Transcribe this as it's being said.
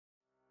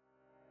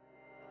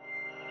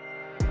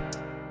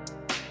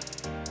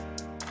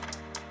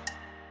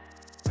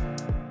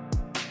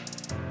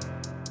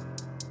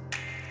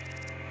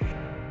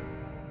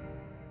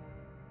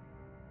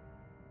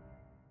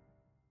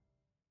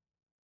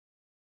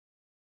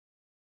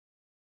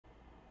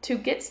To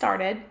get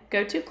started,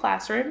 go to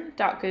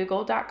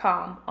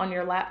classroom.google.com on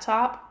your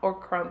laptop or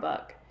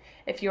Chromebook.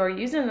 If you are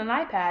using an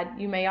iPad,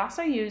 you may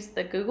also use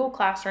the Google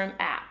Classroom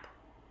app.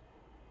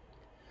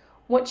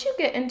 Once you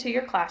get into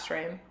your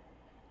classroom,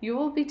 you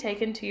will be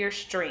taken to your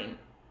stream.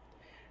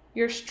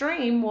 Your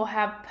stream will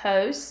have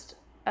posts,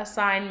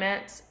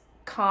 assignments,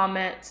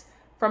 comments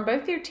from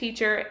both your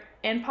teacher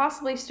and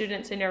possibly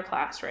students in your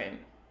classroom.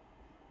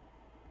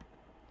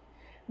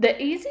 The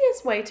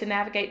easiest way to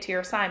navigate to your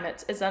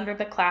assignments is under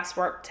the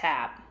Classwork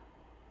tab.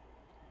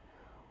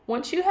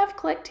 Once you have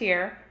clicked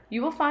here,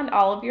 you will find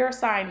all of your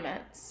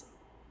assignments.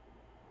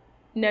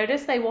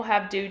 Notice they will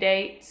have due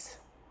dates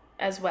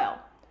as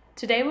well.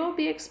 Today we will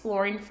be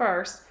exploring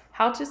first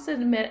how to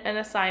submit an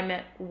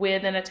assignment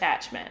with an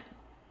attachment.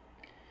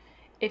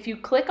 If you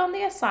click on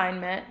the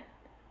assignment,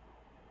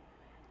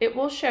 it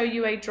will show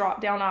you a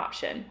drop-down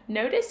option.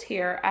 Notice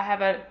here I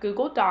have a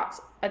Google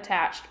Docs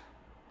attached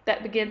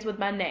that begins with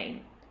my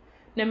name.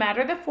 No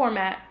matter the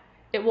format,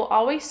 it will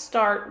always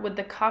start with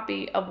the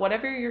copy of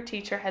whatever your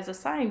teacher has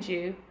assigned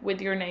you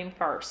with your name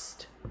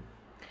first.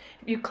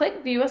 If you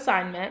click View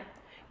Assignment,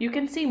 you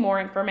can see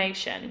more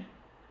information.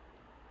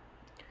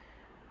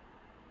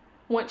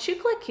 Once you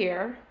click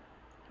here,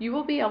 you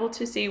will be able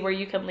to see where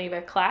you can leave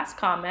a class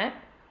comment.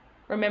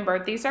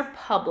 Remember, these are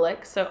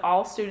public, so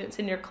all students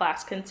in your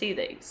class can see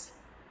these.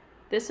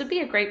 This would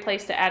be a great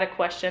place to add a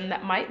question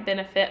that might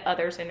benefit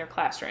others in your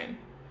classroom.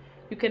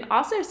 You can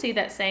also see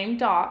that same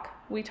doc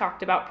we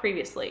talked about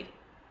previously.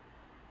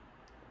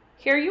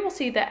 Here you will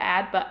see the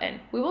Add button.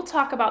 We will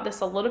talk about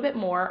this a little bit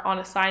more on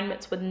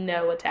assignments with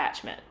no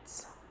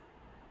attachments.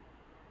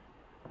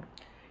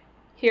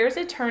 Here's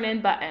a Turn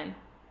In button,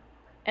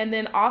 and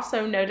then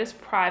also notice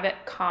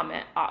Private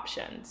Comment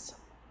options.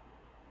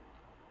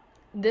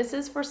 This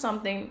is for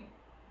something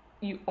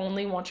you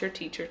only want your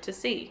teacher to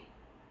see.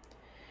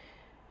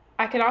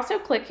 I can also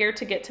click here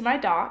to get to my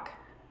doc,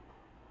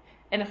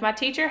 and if my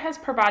teacher has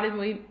provided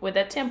me with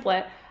a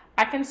template,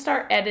 I can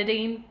start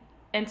editing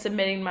and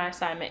submitting my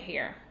assignment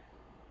here.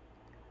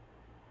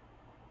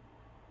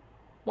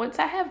 Once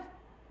I have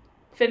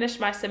finished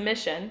my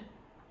submission,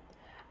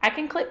 I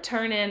can click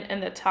Turn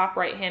In the top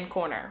right-hand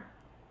corner.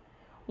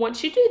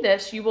 Once you do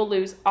this, you will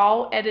lose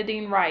all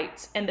editing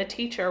rights and the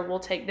teacher will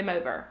take them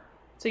over.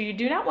 So you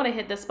do not want to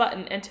hit this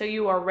button until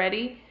you are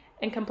ready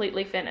and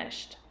completely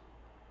finished.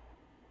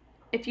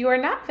 If you are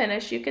not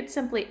finished, you could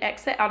simply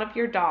exit out of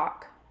your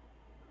doc.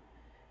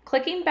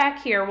 Clicking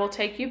back here will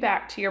take you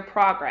back to your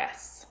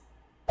progress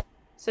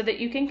so that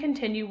you can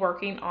continue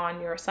working on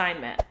your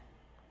assignment.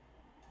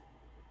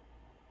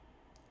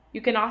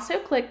 You can also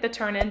click the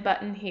Turn In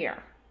button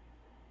here.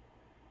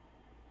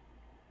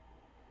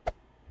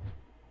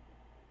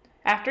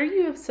 After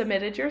you have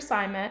submitted your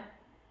assignment,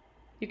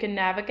 you can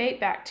navigate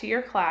back to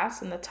your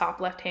class in the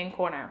top left-hand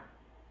corner.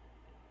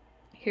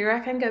 Here I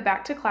can go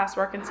back to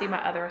classwork and see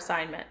my other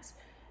assignments.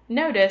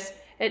 Notice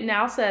it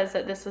now says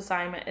that this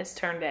assignment is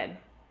turned in.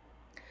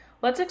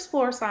 Let's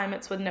explore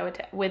assignments with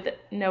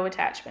no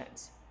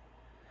attachments.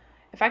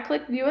 If I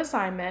click View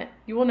Assignment,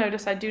 you will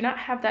notice I do not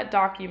have that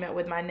document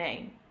with my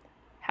name.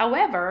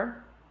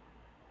 However,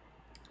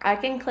 I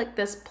can click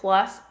this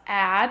plus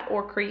Add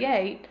or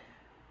Create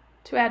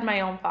to add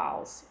my own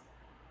files.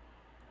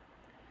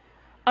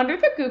 Under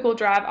the Google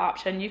Drive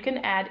option, you can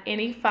add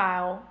any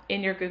file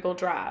in your Google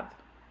Drive.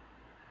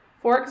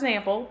 For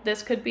example,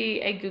 this could be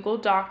a Google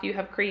Doc you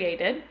have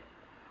created,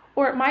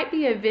 or it might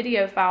be a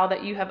video file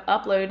that you have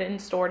uploaded and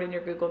stored in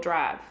your Google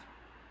Drive.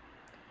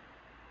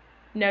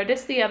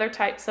 Notice the other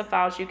types of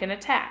files you can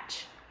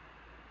attach.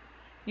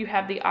 You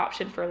have the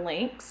option for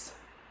links.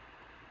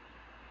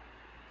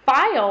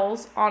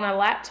 Files on a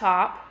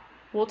laptop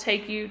will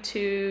take you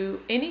to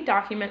any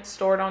document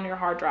stored on your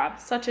hard drive,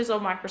 such as a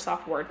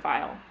Microsoft Word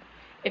file.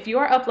 If you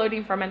are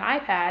uploading from an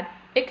iPad,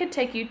 it could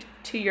take you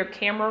to your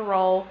camera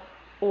roll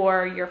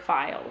or your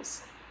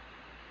files.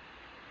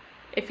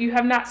 If you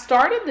have not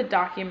started the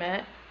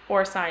document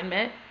or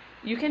assignment,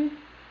 you can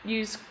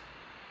use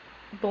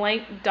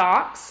blank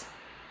docs,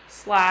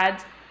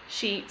 slides,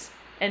 sheets,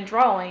 and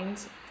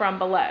drawings from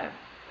below.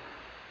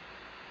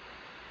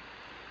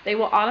 They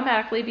will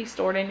automatically be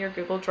stored in your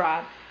Google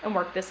Drive and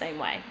work the same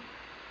way.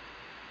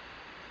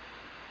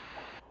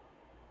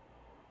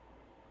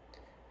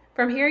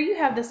 From here you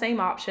have the same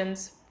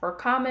options for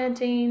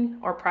commenting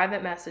or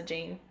private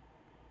messaging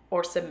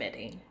or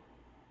submitting.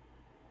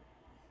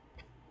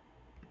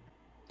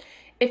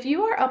 If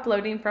you are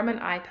uploading from an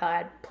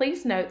iPad,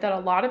 please note that a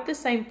lot of the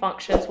same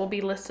functions will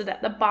be listed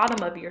at the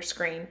bottom of your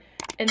screen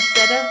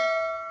instead of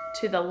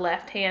to the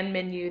left-hand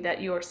menu that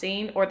you are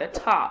seeing or the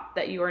top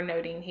that you are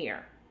noting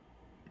here.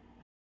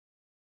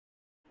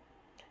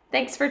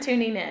 Thanks for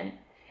tuning in.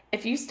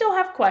 If you still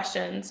have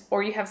questions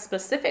or you have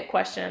specific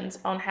questions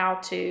on how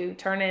to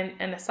turn in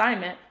an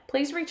assignment,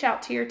 please reach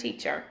out to your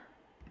teacher.